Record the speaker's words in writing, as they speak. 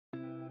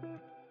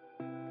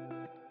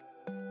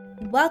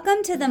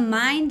Welcome to the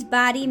Mind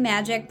Body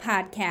Magic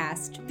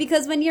Podcast,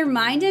 because when your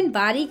mind and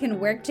body can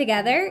work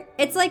together,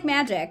 it's like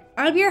magic.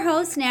 I'm your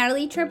host,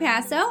 Natalie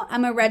Trapasso.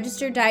 I'm a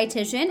registered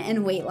dietitian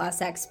and weight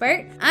loss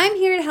expert. I'm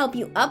here to help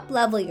you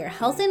up-level your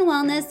health and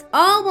wellness,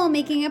 all while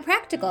making it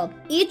practical.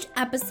 Each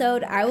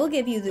episode, I will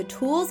give you the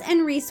tools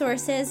and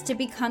resources to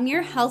become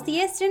your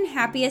healthiest and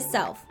happiest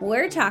self.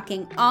 We're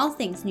talking all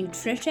things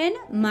nutrition,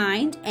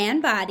 mind, and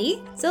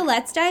body. So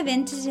let's dive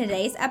into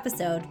today's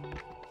episode.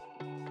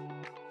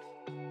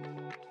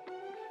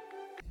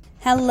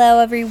 Hello,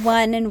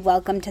 everyone, and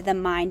welcome to the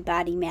Mind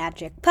Body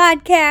Magic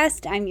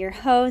Podcast. I'm your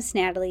host,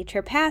 Natalie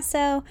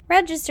Trapasso,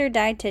 registered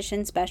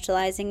dietitian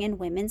specializing in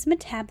women's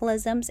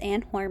metabolisms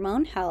and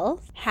hormone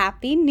health.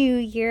 Happy New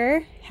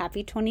Year.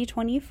 Happy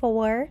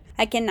 2024.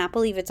 I cannot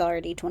believe it's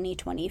already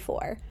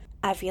 2024.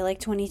 I feel like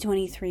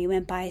 2023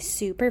 went by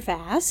super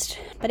fast,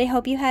 but I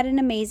hope you had an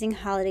amazing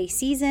holiday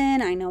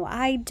season. I know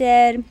I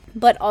did,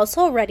 but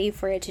also ready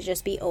for it to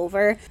just be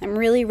over. I'm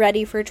really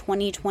ready for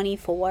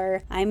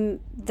 2024. I'm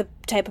the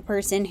type of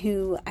person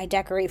who I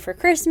decorate for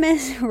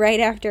Christmas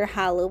right after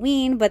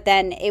Halloween, but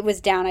then it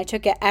was down. I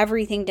took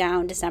everything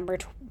down December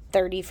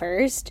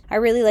 31st. I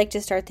really like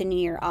to start the new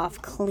year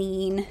off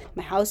clean.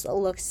 My house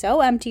looks so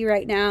empty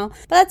right now,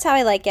 but that's how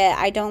I like it.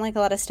 I don't like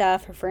a lot of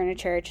stuff or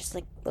furniture. It just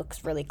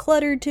looks really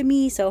cluttered to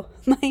me, so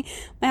my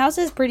house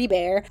is pretty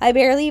bare. I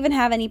barely even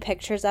have any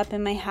pictures up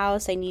in my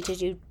house. I need to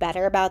do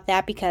better about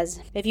that, because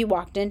if you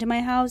walked into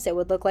my house, it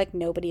would look like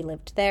nobody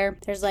lived there.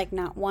 There's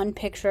not one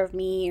picture of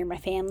me or my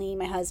family,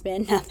 my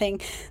husband,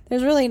 nothing.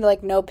 There's really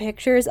no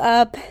pictures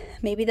up.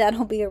 Maybe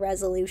that'll be a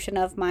resolution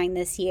of mine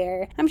this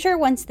year. I'm sure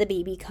once the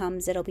baby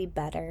comes, it'll be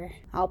better.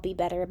 I'll be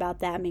better about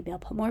that. Maybe I'll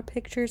put more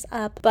pictures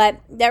up. But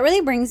that really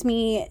brings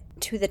me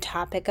to the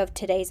topic of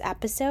today's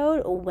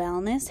episode,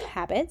 wellness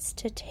habits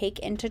to take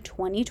into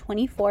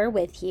 2024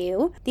 with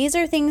you. These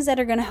are things that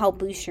are going to help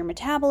boost your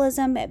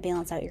metabolism,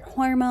 balance out your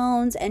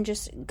hormones, and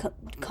just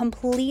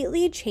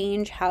completely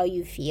change how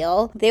you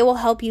feel. They will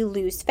help you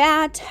lose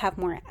fat, have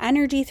more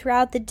energy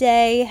throughout the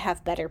day,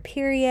 have better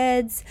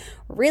periods.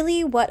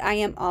 Really what I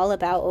am all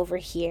about over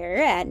here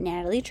at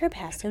Natalie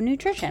Trapasso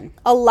Nutrition.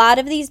 A lot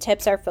of these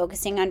tips are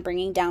focusing on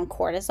bringing down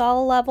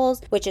cortisol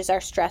levels, which is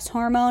our stress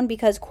hormone,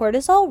 because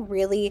cortisol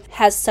really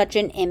has such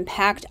an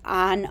impact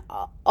on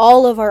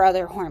all of our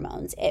other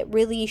hormones. It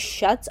really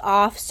shuts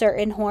off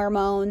certain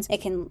hormones.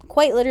 It can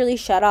quite literally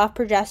shut off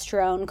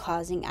progesterone,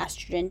 causing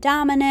estrogen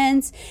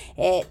dominance.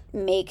 It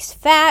makes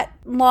fat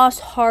loss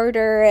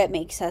harder. It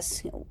makes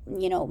us,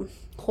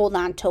 hold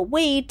on to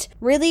weight.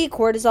 Really,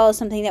 cortisol is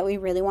something that we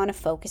really want to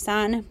focus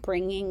on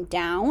bringing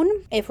down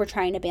if we're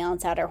trying to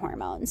balance out our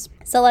hormones.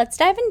 So let's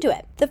dive into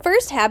it. The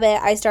first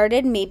habit I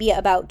started maybe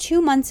about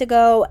 2 months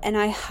ago, and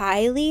I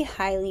highly,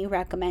 highly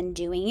recommend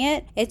doing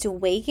it. It's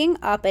waking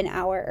up an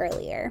hour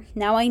earlier.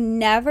 Now, I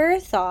never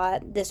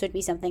thought this would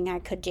be something I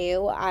could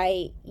do.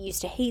 I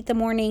used to hate the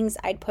mornings.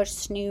 I'd push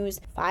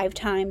snooze 5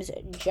 times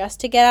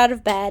just to get out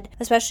of bed,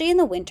 especially in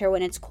the winter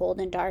when it's cold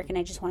and dark and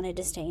I just wanted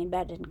to stay in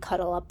bed and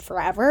cuddle up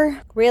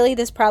forever. Really,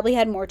 this probably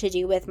had more to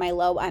do with my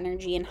low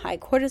energy and high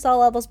cortisol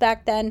levels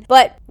back then.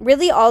 But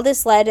really, all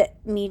this led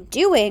me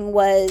doing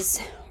was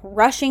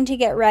rushing to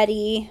get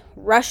ready,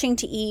 rushing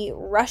to eat,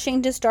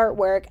 rushing to start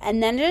work,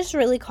 and then it just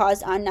really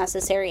caused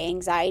unnecessary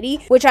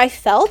anxiety, which I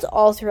felt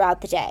all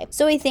throughout the day.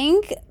 So I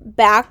think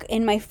back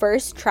in my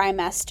first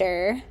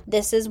trimester,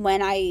 this is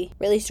when I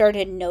really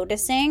started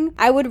noticing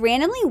I would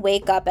randomly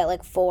wake up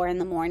at 4 in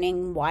the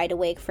morning, wide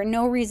awake for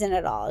no reason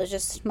at all. It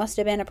just must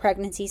have been a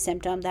pregnancy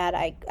symptom that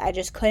I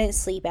just couldn't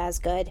sleep as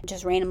good,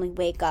 just randomly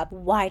wake up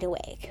wide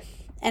awake.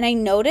 And I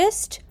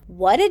noticed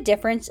what a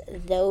difference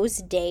those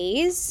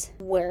days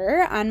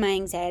were on my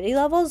anxiety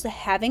levels,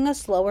 having a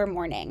slower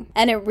morning.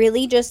 And it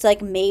really just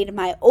made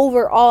my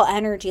overall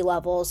energy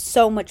levels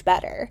so much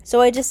better.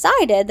 So I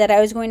decided that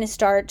I was going to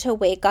start to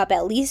wake up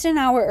at least an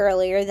hour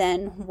earlier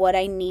than what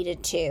I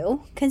needed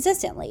to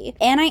consistently.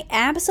 And I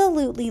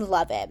absolutely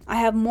love it. I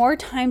have more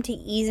time to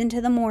ease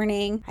into the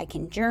morning. I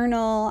can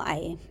journal,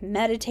 I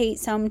meditate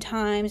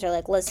sometimes, or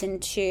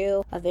listen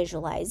to a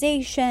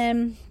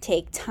visualization,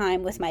 take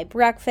time with my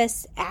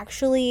breakfast,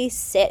 actually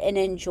sit and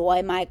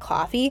enjoy my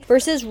coffee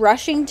versus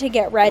rushing to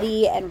get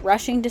ready and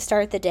rushing to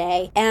start the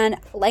day. And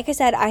like I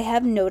said, I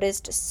have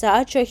noticed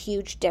such a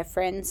huge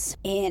difference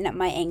in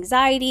my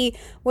anxiety,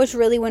 which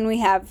really, when we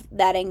have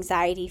that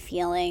anxiety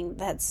feeling,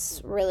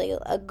 that's really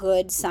a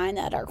good sign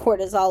that our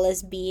cortisol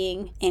is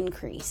being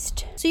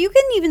increased. So you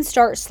can even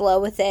start slow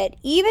with it.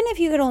 Even if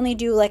you could only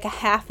do a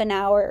half an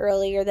hour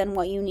earlier than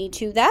what you need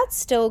to, that's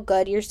still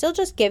good. You're still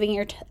just giving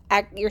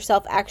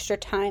yourself extra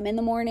time in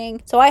the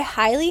morning. So I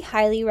highly,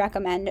 highly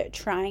recommend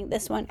trying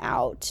this one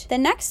out. The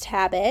next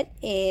habit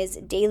is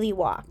daily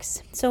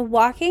walks. So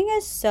walking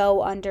is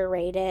so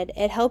underrated.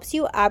 It helps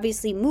you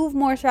obviously move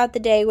more throughout the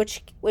day,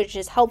 which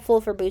is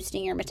helpful for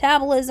boosting your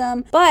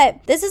metabolism.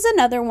 But this is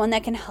another one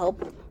that can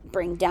help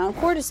bring down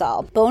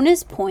cortisol.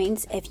 Bonus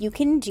points if you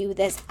can do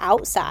this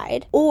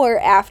outside or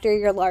after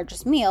your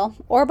largest meal,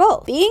 or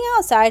both. Being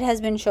outside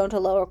has been shown to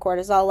lower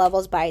cortisol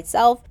levels by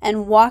itself,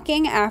 and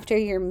walking after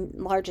your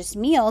largest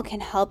meal can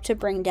help to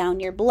bring down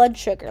your blood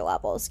sugar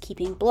levels,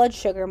 keeping blood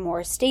sugar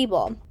more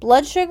stable.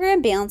 Blood sugar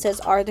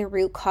imbalances are the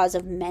root cause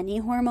of many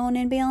hormone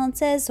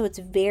imbalances, so it's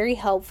very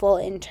helpful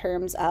in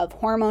terms of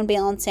hormone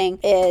balancing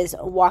is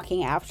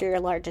walking after your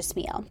largest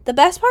meal. The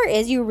best part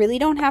is you really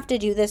don't have to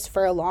do this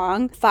for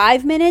long.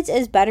 5 minutes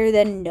is better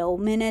than no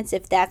minutes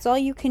if that's all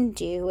you can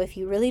do. If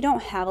you really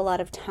don't have a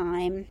lot of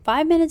time,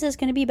 5 minutes is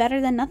going to be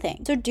better than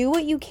nothing. So do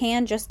what you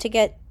can just to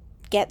get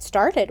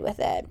started with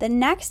it. The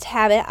next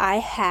habit I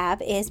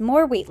have is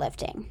more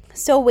weightlifting.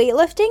 So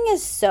weightlifting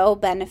is so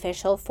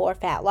beneficial for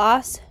fat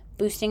loss,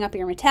 boosting up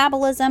your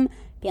metabolism,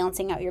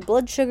 balancing out your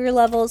blood sugar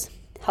levels,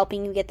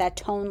 helping you get that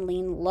toned,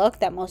 lean look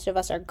that most of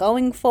us are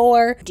going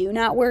for. Do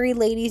not worry,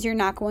 ladies, you're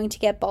not going to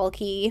get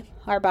bulky.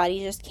 Our body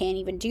just can't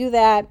even do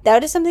that.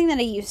 That is something that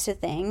I used to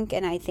think,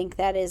 and I think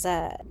that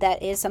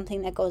is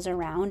something that goes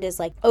around, is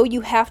like, oh,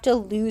 you have to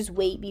lose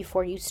weight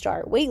before you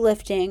start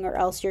weightlifting or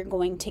else you're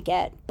going to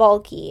get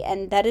bulky.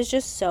 And that is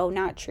just so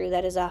not true.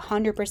 That is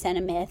 100%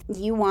 a myth.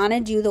 You want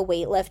to do the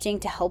weightlifting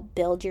to help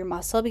build your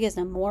muscle, because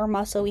the more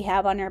muscle we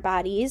have on our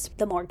bodies,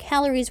 the more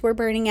calories we're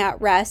burning at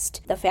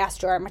rest, the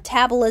faster our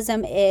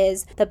metabolism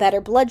is, the better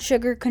blood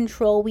sugar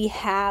control we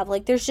have.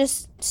 Like, there's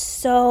just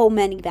so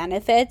many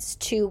benefits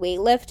to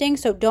weightlifting.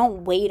 So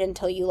don't wait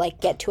until you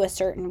get to a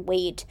certain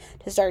weight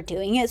to start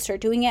doing it. Start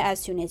doing it as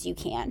soon as you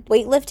can.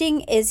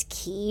 Weightlifting is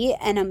key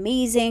and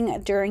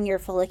amazing during your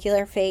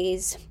follicular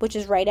phase, which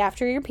is right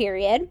after your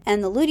period,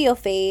 and the luteal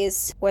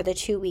phase, or the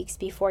 2 weeks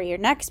before your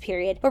next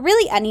period, but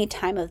really any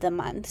time of the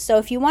month. So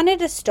if you wanted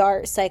to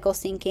start cycle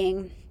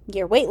syncing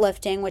your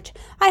weightlifting, which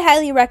I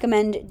highly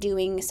recommend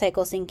doing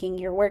cycle syncing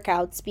your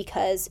workouts,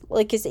 because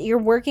you're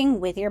working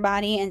with your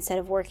body instead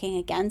of working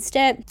against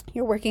it.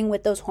 You're working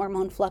with those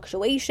hormone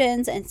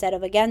fluctuations instead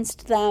of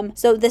against them.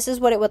 So this is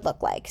what it would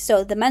look like.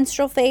 So the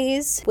menstrual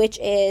phase, which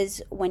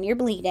is when you're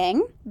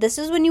bleeding, this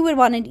is when you would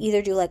want to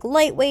either do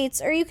light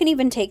weights, or you can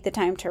even take the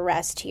time to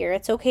rest here.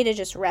 It's okay to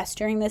just rest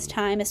during this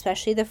time,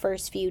 especially the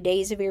first few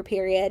days of your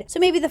period. So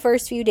maybe the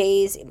first few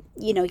days,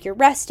 you're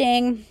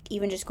resting,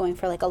 even just going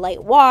for a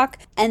light walk.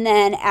 And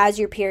then as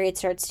your period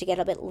starts to get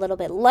a little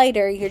bit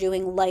lighter, you're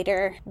doing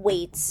lighter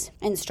weights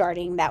and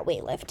starting that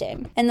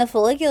weightlifting. And the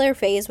follicular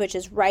phase, which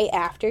is right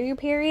after your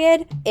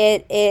period,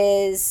 it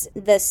is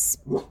this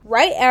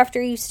right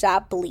after you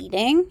stop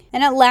bleeding,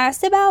 and it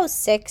lasts about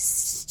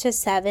 6 to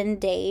 7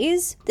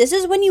 days. This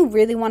is when you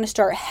really want to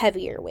start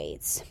heavier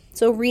weights.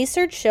 So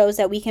research shows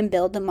that we can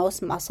build the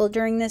most muscle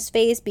during this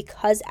phase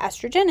because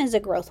estrogen is a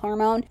growth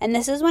hormone, and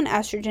this is when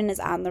estrogen is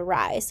on the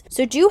rise.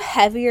 So do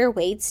heavier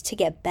weights to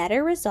get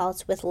better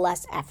results with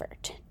less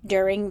effort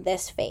during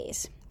this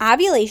phase.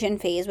 Ovulation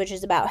phase, which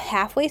is about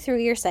halfway through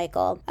your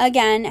cycle.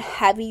 Again,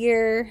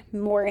 heavier,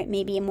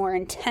 maybe more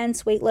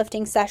intense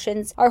weightlifting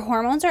sessions. Our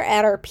hormones are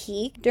at our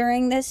peak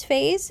during this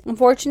phase.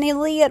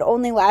 Unfortunately, it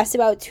only lasts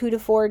about 2 to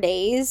 4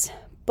 days.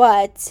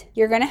 But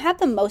you're going to have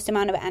the most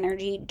amount of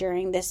energy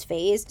during this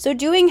phase. So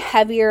doing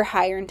heavier,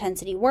 higher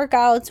intensity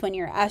workouts when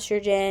your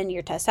estrogen,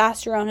 your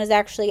testosterone is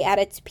actually at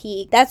its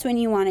peak, that's when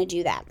you want to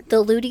do that.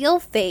 The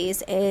luteal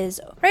phase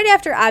is right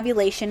after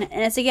ovulation,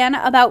 and it's again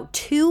about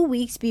 2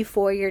 weeks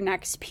before your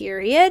next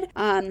period.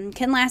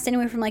 Can last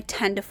anywhere from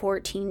 10 to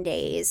 14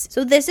 days.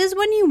 So this is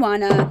when you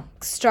want to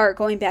start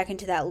going back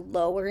into that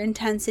lower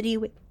intensity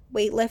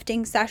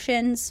weightlifting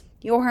sessions.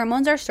 Your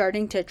hormones are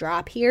starting to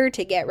drop here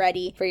to get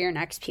ready for your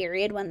next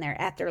period when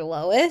they're at their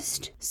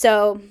lowest.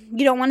 So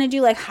you don't want to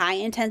do high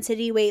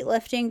intensity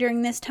weightlifting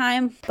during this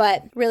time,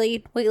 but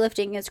really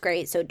weightlifting is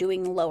great. So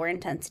doing lower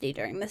intensity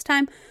during this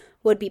time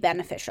would be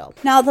beneficial.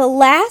 Now, the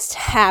last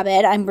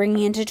habit I'm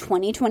bringing into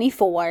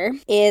 2024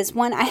 is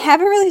one I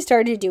haven't really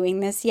started doing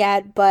this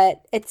yet,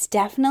 but it's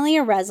definitely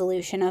a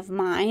resolution of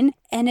mine,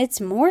 and it's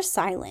more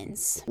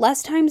silence.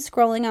 Less time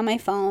scrolling on my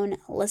phone,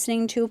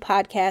 listening to a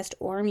podcast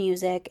or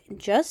music,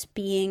 just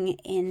being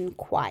in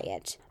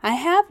quiet. I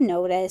have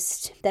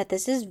noticed that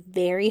this is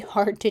very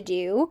hard to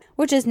do,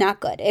 which is not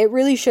good. It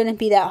really shouldn't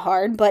be that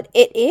hard, but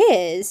it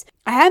is.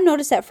 I have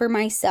noticed that for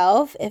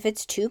myself, if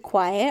it's too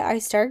quiet, I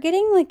start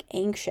getting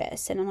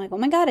anxious, and I'm like, oh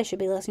my God, I should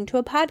be listening to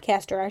a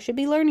podcast, or I should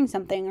be learning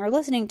something or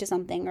listening to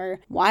something, or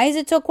why is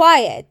it so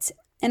quiet?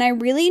 And I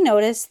really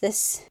noticed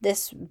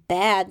this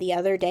bad the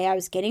other day. I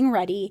was getting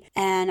ready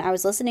and I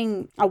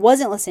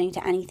wasn't listening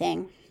to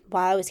anything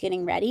while I was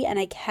getting ready, and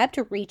I kept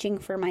reaching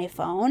for my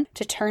phone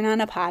to turn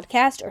on a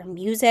podcast or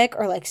music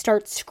or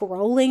start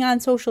scrolling on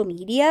social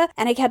media,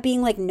 and I kept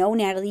being no,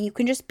 Natalie, you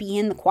can just be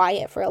in the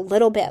quiet for a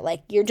little bit,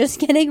 you're just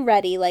getting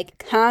ready,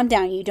 calm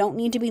down, you don't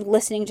need to be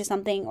listening to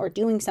something or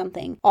doing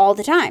something all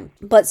the time.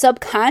 But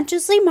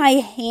subconsciously my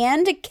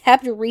hand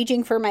kept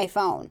reaching for my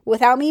phone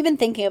without me even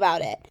thinking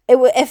about it.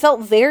 It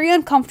felt very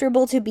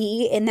uncomfortable to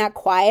be in that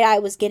quiet. I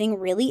was getting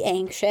really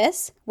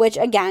anxious, which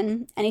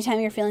again, anytime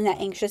you're feeling that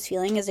anxious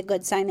feeling is a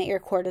good sign that your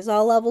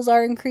cortisol levels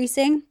are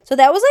increasing. So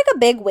that was a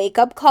big wake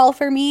up call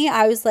for me.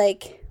 I was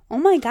like, oh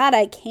my God,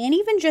 I can't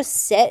even just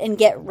sit and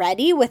get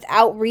ready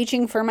without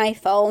reaching for my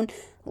phone,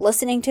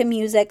 listening to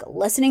music,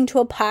 listening to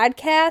a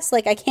podcast.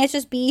 Like, I can't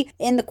just be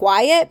in the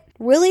quiet.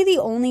 Really, the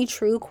only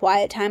true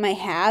quiet time I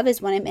have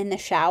is when I'm in the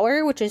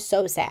shower, which is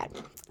so sad.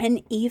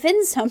 And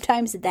even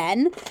sometimes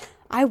then,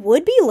 I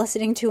would be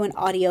listening to an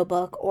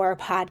audiobook or a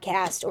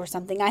podcast or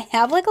something. I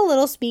have like a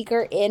little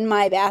speaker in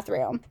my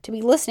bathroom to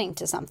be listening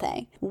to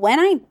something. When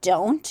I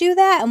don't do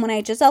that and when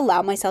I just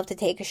allow myself to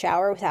take a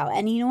shower without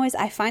any noise,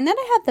 I find that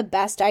I have the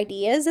best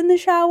ideas in the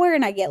shower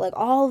and I get like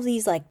all of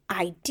these like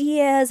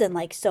ideas and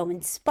like so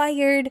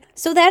inspired.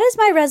 So that is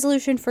my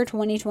resolution for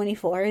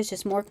 2024, is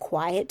just more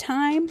quiet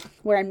time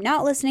where I'm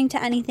not listening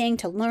to anything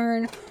to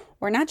learn,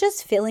 or not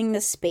just filling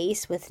the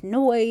space with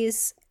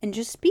noise and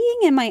just being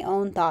in my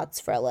own thoughts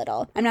for a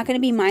little. I'm not going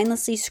to be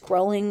mindlessly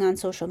scrolling on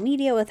social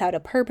media without a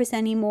purpose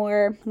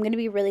anymore. I'm going to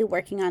be really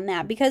working on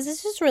that because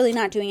it's just really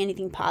not doing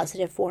anything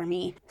positive for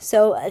me.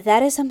 So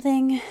that is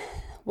something,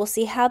 we'll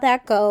see how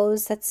that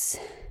goes. That's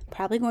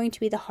probably going to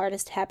be the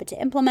hardest habit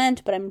to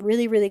implement, but I'm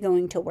really, really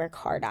going to work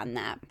hard on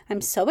that. I'm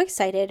so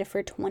excited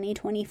for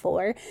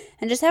 2024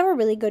 and just have a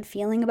really good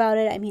feeling about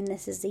it. I mean,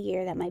 this is the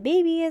year that my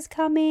baby is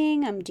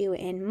coming. I'm due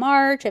in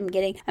March. I'm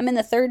in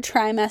the third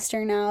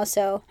trimester now,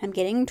 so I'm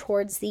getting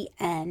towards the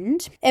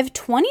end. If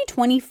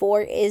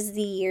 2024 is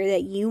the year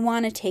that you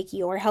want to take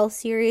your health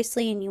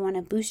seriously and you want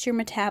to boost your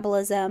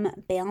metabolism,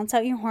 balance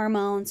out your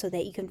hormones so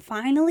that you can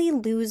finally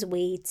lose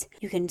weight,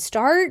 you can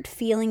start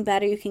feeling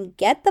better, you can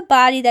get the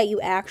body that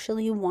you actually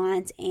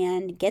want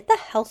and get the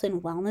health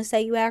and wellness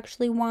that you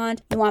actually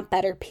want. You want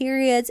better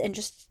periods and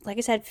just, like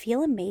I said,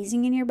 feel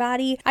amazing in your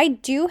body. I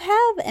do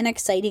have an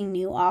exciting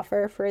new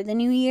offer for the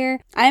new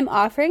year. I'm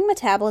offering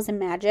Metabolism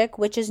Magic,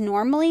 which is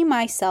normally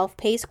my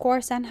self-paced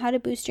course on how to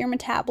boost your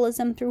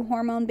metabolism through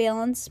hormone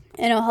balance,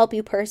 and it'll help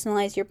you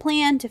personalize your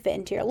plan to fit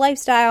into your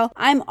lifestyle.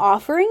 I'm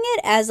offering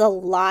it as a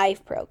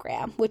live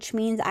program, which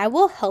means I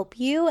will help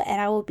you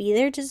and I will be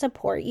there to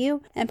support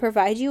you and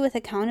provide you with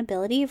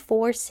accountability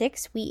for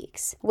 6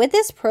 weeks. With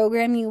this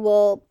program, you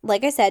will,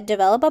 like I said,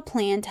 develop a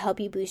plan to help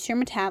you boost your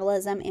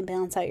metabolism and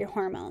balance out your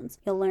hormones.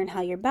 You'll learn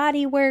how your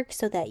body works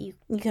so that you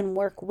can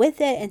work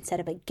with it instead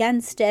of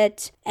against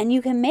it. And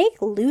you can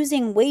make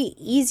losing weight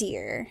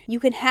easier. You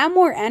can have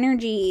more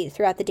energy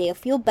throughout the day,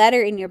 feel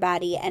better in your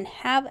body, and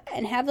have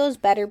those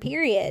better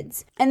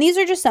periods. And these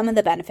are just some of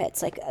the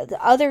benefits. Like the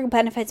other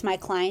benefits my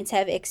clients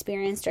have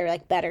experienced are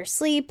like better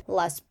sleep,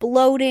 less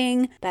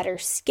bloating, better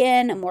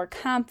skin, more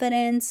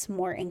confidence,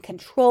 more in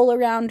control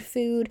around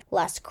food,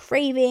 less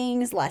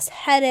cravings, less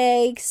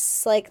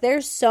headaches. Like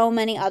there's so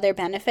many other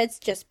benefits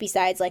just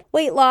besides like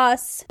weight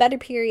loss, better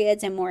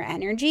periods, and more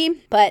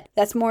energy, but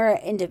that's more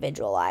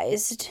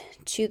individualized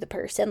to the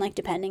person, like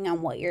depending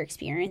on what you're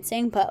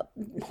experiencing. But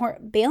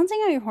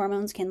balancing out your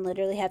hormones can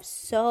literally have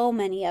so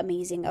many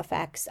amazing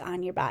effects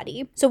on your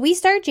body. So we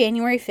start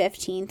January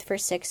 15th for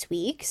 6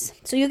 weeks.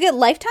 So you get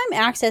lifetime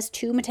access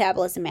to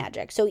Metabolism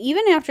Magic. So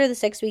even after the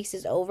 6 weeks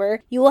is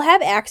over, you will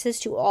have access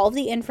to all of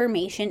the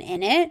information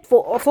in it.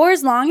 For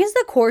as long as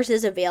the course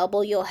is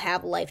available, you'll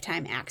have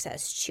lifetime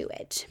access to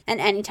it. And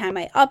anytime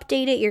I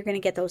update it, you're going to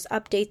get those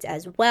updates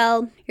as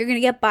well. You're going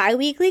to get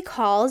bi-weekly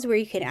calls where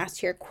you can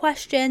ask your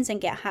questions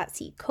and get hot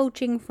seat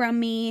coaching from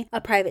me,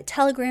 a private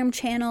Telegram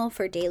channel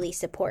for daily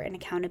support and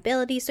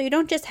accountability, so you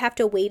don't just have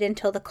to wait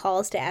until the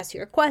calls to ask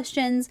your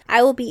questions.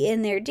 I will be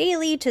in there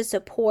daily to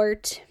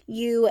support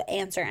you,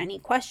 answer any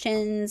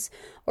questions,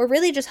 or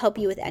really just help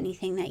you with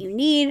anything that you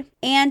need.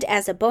 And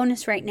as a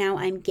bonus right now,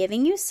 I'm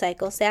giving you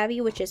Cycle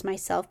Savvy, which is my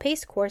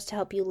self-paced course to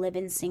help you live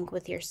in sync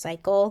with your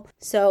cycle.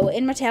 So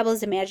in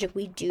Metabolism Magic,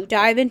 we do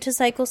dive into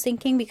cycle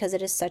syncing because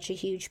it is such a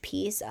huge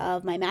piece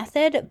of my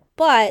method,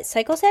 but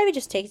Cycle Savvy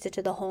just takes it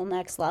to the whole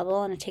next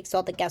level and it takes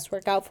all the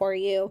guesswork out for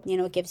you. You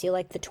know, it gives you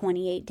like the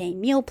 28-day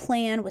meal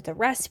plan with a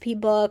recipe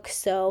book,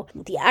 so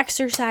the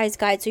exercise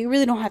guide, so you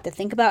really don't have to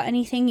think about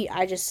anything.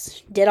 I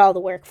just did all the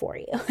work for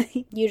you.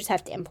 You just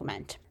have to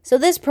implement. So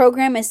this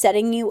program is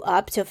setting you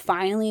up to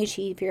finally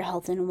achieve your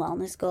health and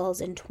wellness goals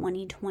in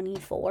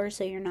 2024.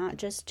 So you're not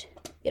just,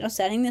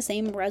 setting the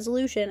same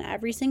resolution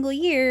every single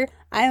year.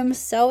 I am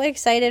so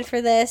excited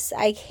for this.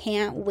 I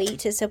can't wait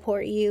to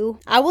support you.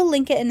 I will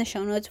link it in the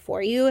show notes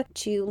for you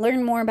to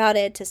learn more about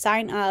it, to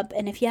sign up.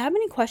 And if you have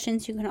any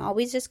questions, you can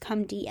always just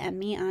come DM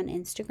me on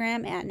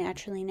Instagram at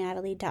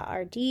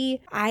naturallynatalie.rd.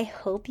 I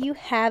hope you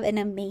have an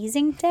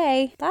amazing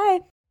day.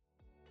 Bye.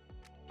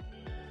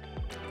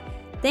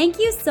 Thank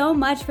you so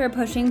much for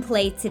pushing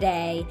play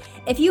today.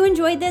 If you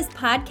enjoyed this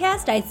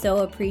podcast, I'd so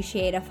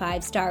appreciate a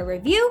 5-star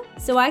review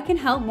so I can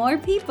help more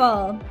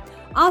people.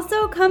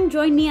 Also, come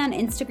join me on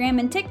Instagram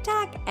and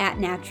TikTok at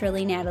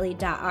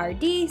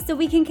naturallynatalie.rd so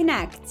we can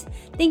connect.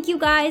 Thank you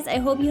guys. I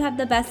hope you have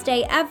the best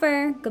day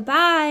ever.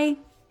 Goodbye.